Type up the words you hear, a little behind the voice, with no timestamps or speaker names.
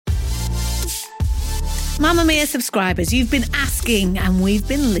Mamamia subscribers, you've been asking and we've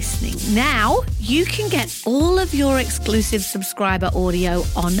been listening. Now you can get all of your exclusive subscriber audio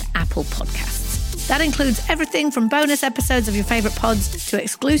on Apple Podcasts. That includes everything from bonus episodes of your favourite pods to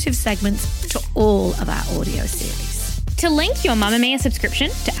exclusive segments to all of our audio series. To link your Mamamia subscription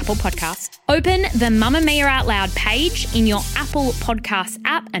to Apple Podcasts, open the Mamamia Out Loud page in your Apple Podcasts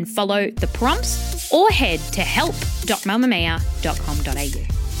app and follow the prompts, or head to help.mamamia.com.au.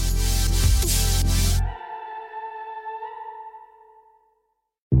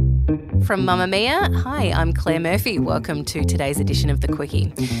 From Mamamia, hi, I'm Claire Murphy. Welcome to today's edition of The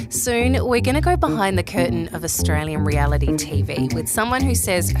Quickie. Soon, we're going to go behind the curtain of Australian reality TV with someone who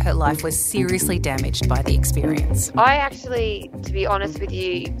says her life was seriously damaged by the experience. I actually, to be honest with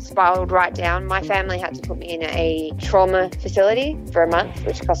you, spiralled right down. My family had to put me in a trauma facility for a month,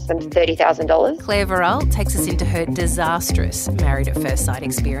 which cost them $30,000. Claire Verral takes us into her disastrous Married at First Sight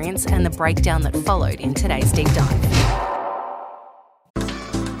experience and the breakdown that followed in today's Deep Dive.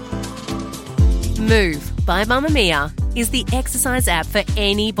 Move by Mamamia is the exercise app for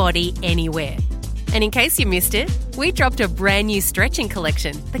anybody, anywhere. And in case you missed it, we dropped a brand new stretching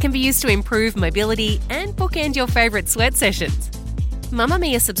collection that can be used to improve mobility and bookend your favourite sweat sessions.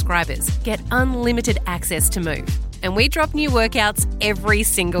 Mamamia subscribers get unlimited access to Move, and we drop new workouts every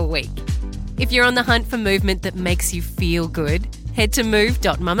single week. If you're on the hunt for movement that makes you feel good, head to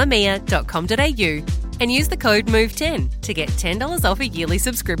move.mamamia.com.au and use the code MOVE10 to get $10 off a yearly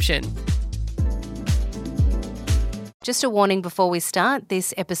subscription. Just a warning before we start,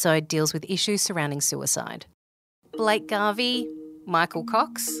 this episode deals with issues surrounding suicide. Blake Garvey, Michael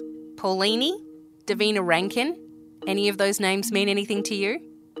Cox, Paulini, Davina Rankin, any of those names mean anything to you?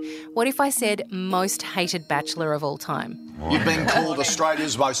 What if I said most hated bachelor of all time? You've been called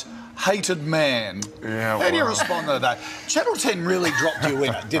Australia's most hated man. Yeah, How do you respond to that? Channel 10 really dropped you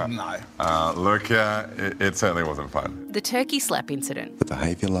in it, didn't they? It certainly wasn't fun. The turkey slap incident. The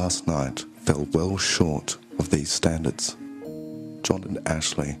behaviour last night fell well short of these standards. John and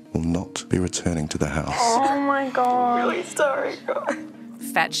Ashley will not be returning to the house. Oh my God. Really sorry, God.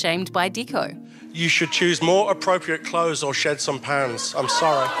 Fat shamed by Dicko. You should choose more appropriate clothes or shed some pounds. I'm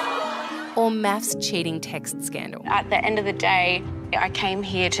sorry. Or Math's cheating text scandal. At the end of the day, I came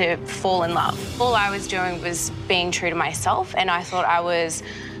here to fall in love. All I was doing was being true to myself, and I thought I was,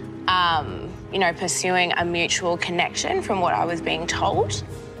 pursuing a mutual connection from what I was being told.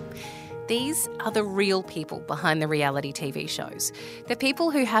 These are the real people behind the reality TV shows. The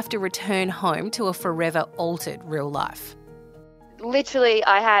people who have to return home to a forever altered real life. Literally,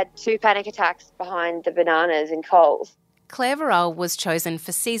 I had 2 panic attacks behind the bananas in Coles. Claire Verral was chosen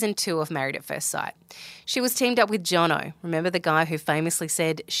for season 2 of Married at First Sight. She was teamed up with Jono, remember the guy who famously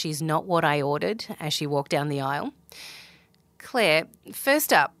said, "She's not what I ordered," as she walked down the aisle? Claire,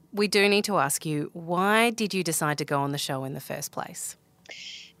 first up, we do need to ask you, why did you decide to go on the show in the first place?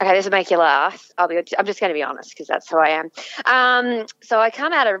 Okay, this will make you laugh. I'm just going to be honest because that's who I am. So I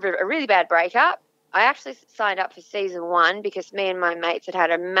come out of a really bad breakup. I actually signed up for season 1 because me and my mates had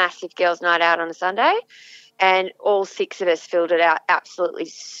a massive girls' night out on a Sunday, and all 6 of us filled it out absolutely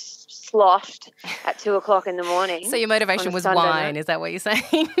sloshed at 2:00 in the morning. So your motivation was Sunday wine, night. is that what you're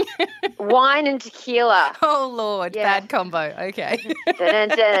saying? Wine and tequila. Oh, Lord, Yeah. bad combo. Okay.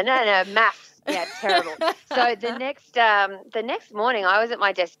 No, maths. Yeah, terrible. So the next morning I was at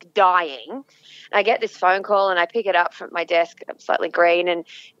my desk dying, and I get this phone call and I pick it up from my desk. I'm slightly green, and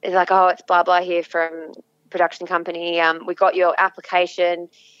it's like, "Oh, it's blah blah here from production company. We got your application,"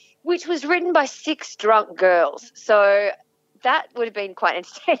 which was written by 6 drunk girls. So that would have been quite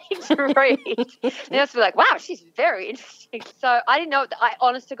entertaining to read. And I was like, "Wow, she's very interesting." So I didn't know. I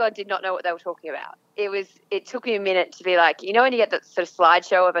honest to God did not know what they were talking about. It took me a minute to be like, you know, when you get that sort of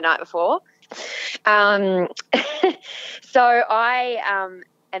slideshow of a night before. So I am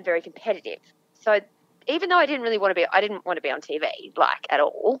very competitive. So even though I didn't want to be on TV like at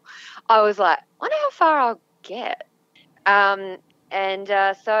all, I was like, I wonder how far I'll get. So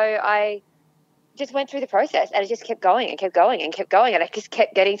I just went through the process, and it just kept going and kept going and kept going, and I just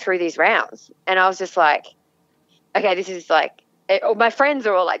kept getting through these rounds. And I was just like, okay, this is like, my friends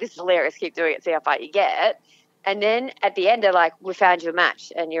are all like, "This is hilarious, keep doing it, see how far you get." And then at the end, they're like, "We found you a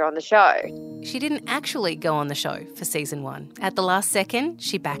match and you're on the show." She didn't actually go on the show for season 1. At the last second,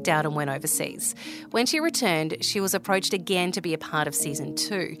 she backed out and went overseas. When she returned, she was approached again to be a part of season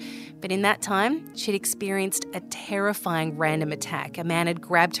 2. But in that time, she'd experienced a terrifying random attack. A man had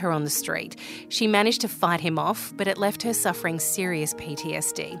grabbed her on the street. She managed to fight him off, but it left her suffering serious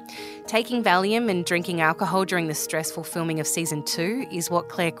PTSD. Taking Valium and drinking alcohol during the stressful filming of season 2 is what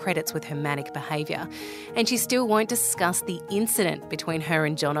Claire credits with her manic behaviour. And she still won't discuss the incident between her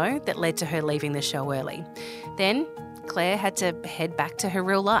and Jono that led to her leaving the show early. Then Claire had to head back to her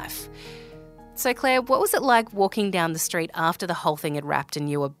real life. So Claire, what was it like walking down the street after the whole thing had wrapped and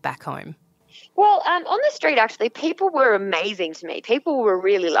you were back home? Well, on the street, actually, people were amazing to me. People were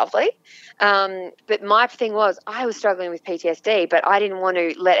really lovely. But my thing was I was struggling with PTSD, but I didn't want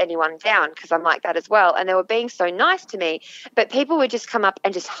to let anyone down because I'm like that as well. And they were being so nice to me. But people would just come up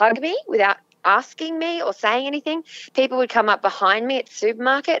and just hug me without asking me or saying anything. People would come up behind me at the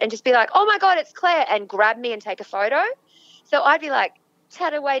supermarket and just be like, oh, my God, it's Claire, and grab me and take a photo. So I'd be like,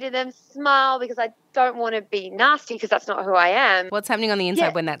 chat away to them, smile, because I don't want to be nasty because that's not who I am. What's happening on the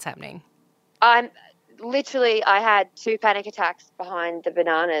inside when that's happening? I had 2 panic attacks behind the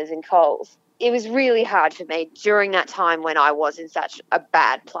bananas in Coles. It was really hard for me during that time when I was in such a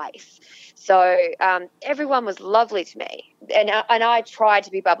bad place. So everyone was lovely to me, and I tried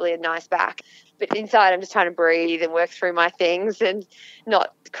to be bubbly and nice back. But inside I'm just trying to breathe and work through my things and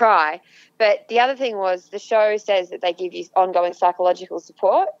not cry. But the other thing was the show says that they give you ongoing psychological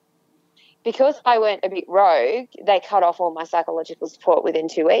support. Because I went a bit rogue, they cut off all my psychological support within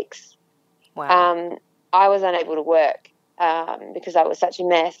 2 weeks. Wow. I was unable to work because I was such a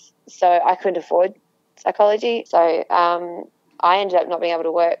mess, so I couldn't afford psychology. So I ended up not being able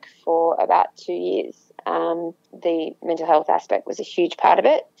to work for about 2 years. The mental health aspect was a huge part of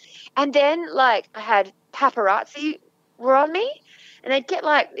it. And then, I had paparazzi were on me, and they'd get,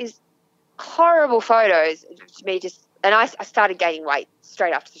 these horrible photos of me and I started gaining weight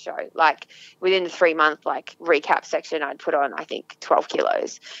straight after the show. Within the 3-month, recap section, I'd put on, I think, 12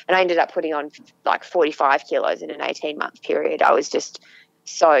 kilos. And I ended up putting on, 45 kilos in an 18-month period. I was just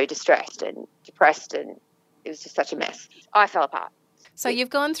so distressed and depressed, and it was just such a mess. I fell apart. So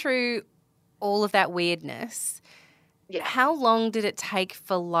you've gone through all of that weirdness. Yeah. How long did it take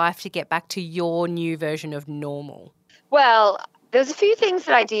for life to get back to your new version of normal? Well, there was a few things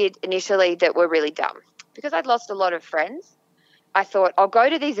that I did initially that were really dumb. Because I'd lost a lot of friends, I thought I'll go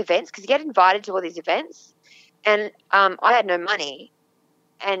to these events because you get invited to all these events, and I had no money,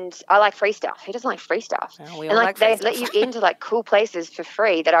 and I like free stuff. Who doesn't like free stuff? Oh, and they let you into cool places for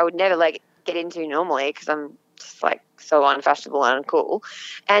free that I would never get into normally because I'm just so unfashionable and uncool.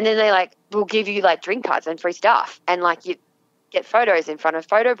 And then they will give you drink cards and free stuff, and you get photos in front of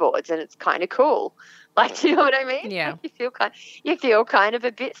photo boards, and it's kind of cool. Do you know what I mean? Yeah. You feel kind of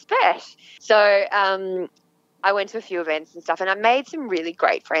a bit special. So I went to a few events and stuff, and I made some really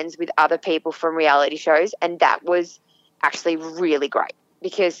great friends with other people from reality shows, and that was actually really great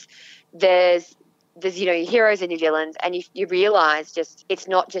because there's your heroes and your villains, and you realise it's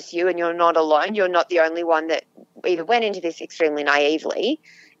not just you, and you're not alone. You're not the only one that either went into this extremely naively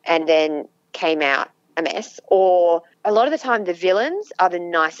and then came out a mess, or a lot of the time the villains are the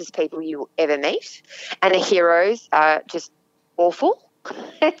nicest people you will ever meet, and the heroes are just awful.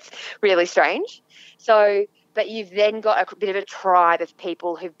 It's really strange. So, but you've then got a bit of a tribe of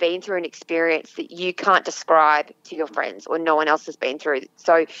people who've been through an experience that you can't describe to your friends or no one else has been through.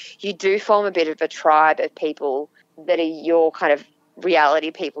 So you do form a bit of a tribe of people that are your kind of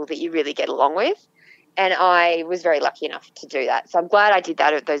reality people that you really get along with. And I was very lucky enough to do that. So I'm glad I did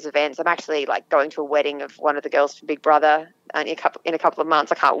that at those events. I'm actually going to a wedding of one of the girls from Big Brother in a couple of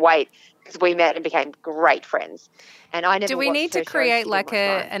months. I can't wait because we met and became great friends. And I never. Do we need to create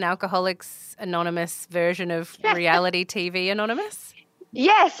an Alcoholics Anonymous version of reality TV Anonymous?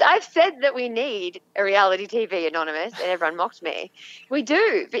 Yes, I've said that we need a reality TV Anonymous, and everyone mocked me. We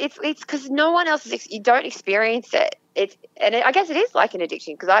do. It's because no one else you don't experience it. I guess it is like an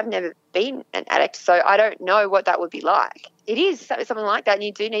addiction because I've never been an addict, so I don't know what that would be like. It is something like that, and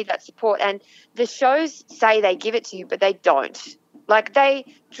you do need that support. And the shows say they give it to you, but they don't. They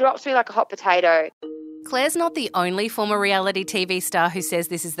dropped me like a hot potato. Claire's not the only former reality TV star who says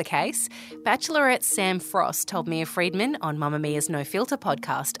this is the case. Bachelorette Sam Frost told Mia Friedman on Mamammia's No Filter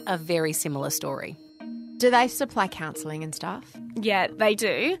podcast a very similar story. Do they supply counselling and stuff? Yeah, they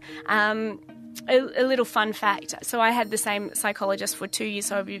do. A little fun fact. So I had the same psychologist for 2 years,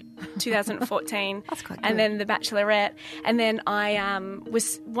 so 2014. That's quite good. And then the Bachelorette. And then I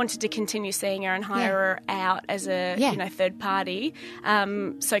wanted to continue seeing her and hire her out as a third party.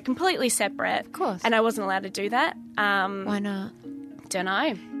 So completely separate. Of course. And I wasn't allowed to do that. Why not? Don't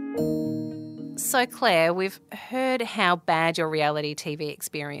know. So Claire, we've heard how bad your reality TV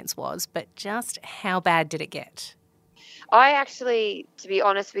experience was, but just how bad did it get? I actually, to be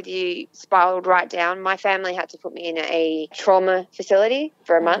honest with you, spiraled right down. My family had to put me in a trauma facility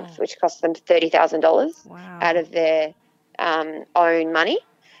for a month, which cost them $30,000 out of their own money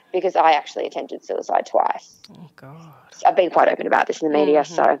because I actually attempted suicide twice. Oh, God. I've been quite open about this in the media,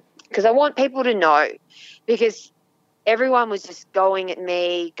 because I want people to know, because everyone was just going at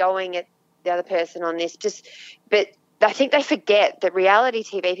me, going at the other person on this. But I think they forget that reality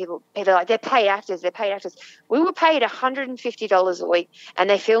TV people are like, they're paid actors. We were paid $150 a week, and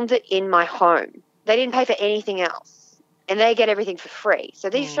they filmed it in my home. They didn't pay for anything else, and they get everything for free. So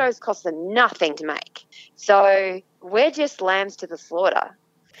these shows cost them nothing to make. So we're just lambs to the slaughter.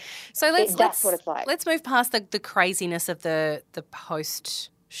 So that's what it's like. Let's move past the craziness of the post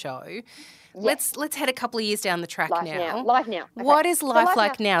show. Yes. Let's head a couple of years down the track now. Life now. Okay. What is life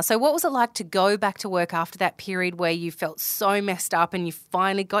like now? So what was it like to go back to work after that period where you felt so messed up and you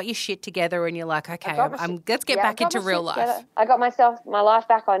finally got your shit together and you're like, okay, let's get back into real life. Together. I got my life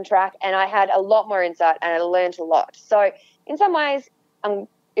back on track, and I had a lot more insight and I learned a lot. So in some ways,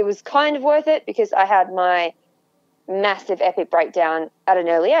 it was kind of worth it because I had my massive epic breakdown at an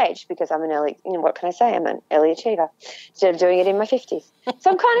early age because I'm what can I say? I'm an early achiever instead of doing it in my 50s.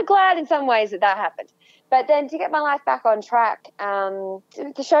 So I'm kind of glad in some ways that happened. But then to get my life back on track,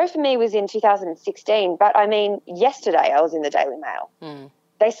 the show for me was in 2016. But I mean, yesterday I was in the Daily Mail.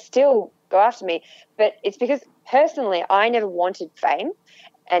 They still go after me. But it's because personally I never wanted fame,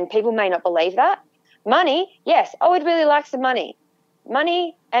 and people may not believe that. Money, yes, I would really like some money.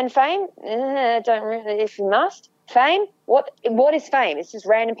 Money and fame, don't really, if you must. Fame? What is fame? It's just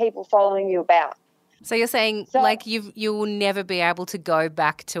random people following you about. So you're saying you will never be able to go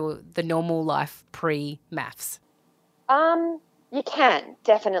back to the normal life pre-maths? You can.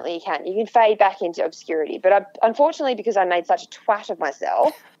 Definitely you can. You can fade back into obscurity. But unfortunately, because I made such a twat of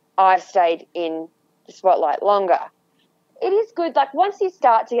myself, I've stayed in the spotlight longer. It is good. Like once you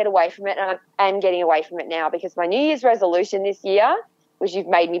start to get away from it, and I'm getting away from it now because my New Year's resolution this year, which you've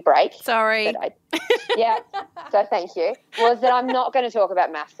made me break. Sorry. So thank you. Was that I'm not going to talk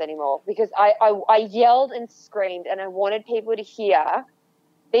about maths anymore because I yelled and screamed and I wanted people to hear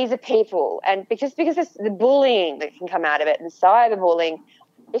these are people, and because it's the bullying that can come out of it and cyberbullying.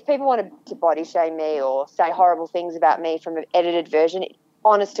 If people wanted to body shame me or say horrible things about me from an edited version,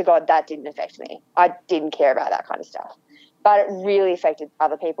 honest to God, that didn't affect me. I didn't care about that kind of stuff. But it really affected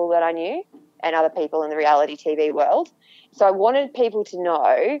other people that I knew and other people in the reality TV world. So I wanted people to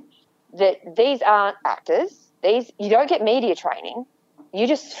know that these aren't actors. You don't get media training. You're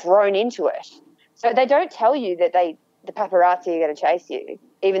just thrown into it. So they don't tell you that the paparazzi are going to chase you,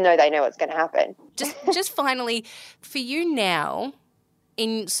 even though they know what's going to happen. Just finally, for you now,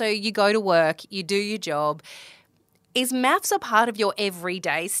 so you go to work, you do your job. Is maths a part of your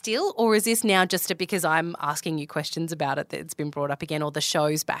everyday still, or is this now just because I'm asking you questions about it that it's been brought up again, or the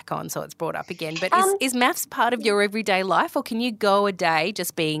show's back on so it's brought up again? But is maths part of your everyday life, or can you go a day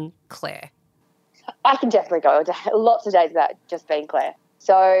just being Claire? I can definitely go lots of days without just being Claire.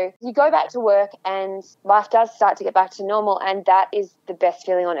 So you go back to work and life does start to get back to normal, and that is the best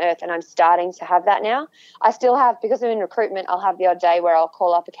feeling on earth, and I'm starting to have that now. I still have, because I'm in recruitment, I'll have the odd day where I'll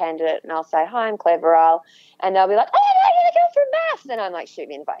call up a candidate and I'll say, hi, I'm Claire Verral, and they'll be like, oh, you're the girl from maths, and I'm like, shoot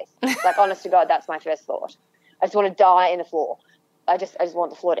me in the face. Like, honest to God, that's my first thought. I just want to die in the floor. I just want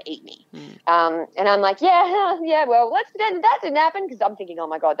the floor to eat me. And I'm like, well, let's pretend that didn't happen, because I'm thinking, oh,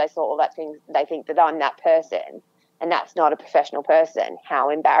 my God, they saw all that thing. They think that I'm that person. And that's not a professional person.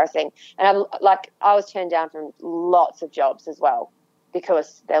 How embarrassing. And I was turned down from lots of jobs as well,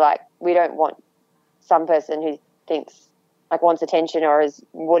 because they're like, we don't want some person who thinks, like, wants attention or is,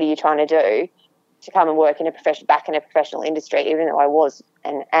 what are you trying to do, to come and work back in a professional industry, even though I was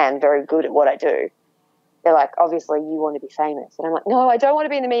and am very good at what I do. They're like, obviously you want to be famous. And I'm like, no, I don't want to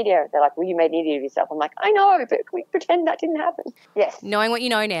be in the media. They're like, well, you made an idiot of yourself. I'm like, I know, but can we pretend that didn't happen? Yes. Knowing what you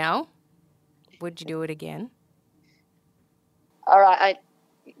know now, would you do it again? All right,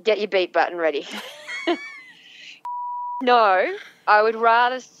 get your beep button ready. No, I would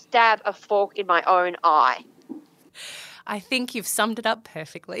rather stab a fork in my own eye. I think you've summed it up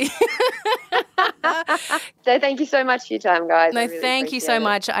perfectly. So thank you so much for your time, guys. No, thank you so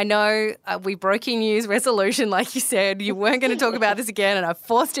much. I know we broke your New Year's resolution, like you said. You weren't going to talk about this again, and I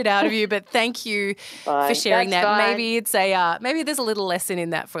forced it out of you. But thank you for sharing that. Fine. Maybe it's maybe there's a little lesson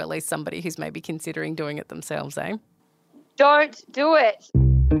in that for at least somebody who's maybe considering doing it themselves, eh? Don't do it.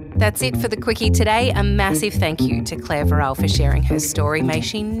 That's it for The Quickie today. A massive thank you to Claire Verral for sharing her story. May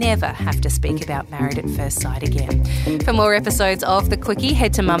she never have to speak about Married at First Sight again. For more episodes of The Quickie,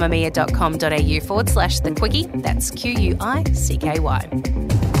 head to mamamia.com.au/The Quickie. That's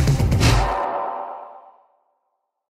QUICKY.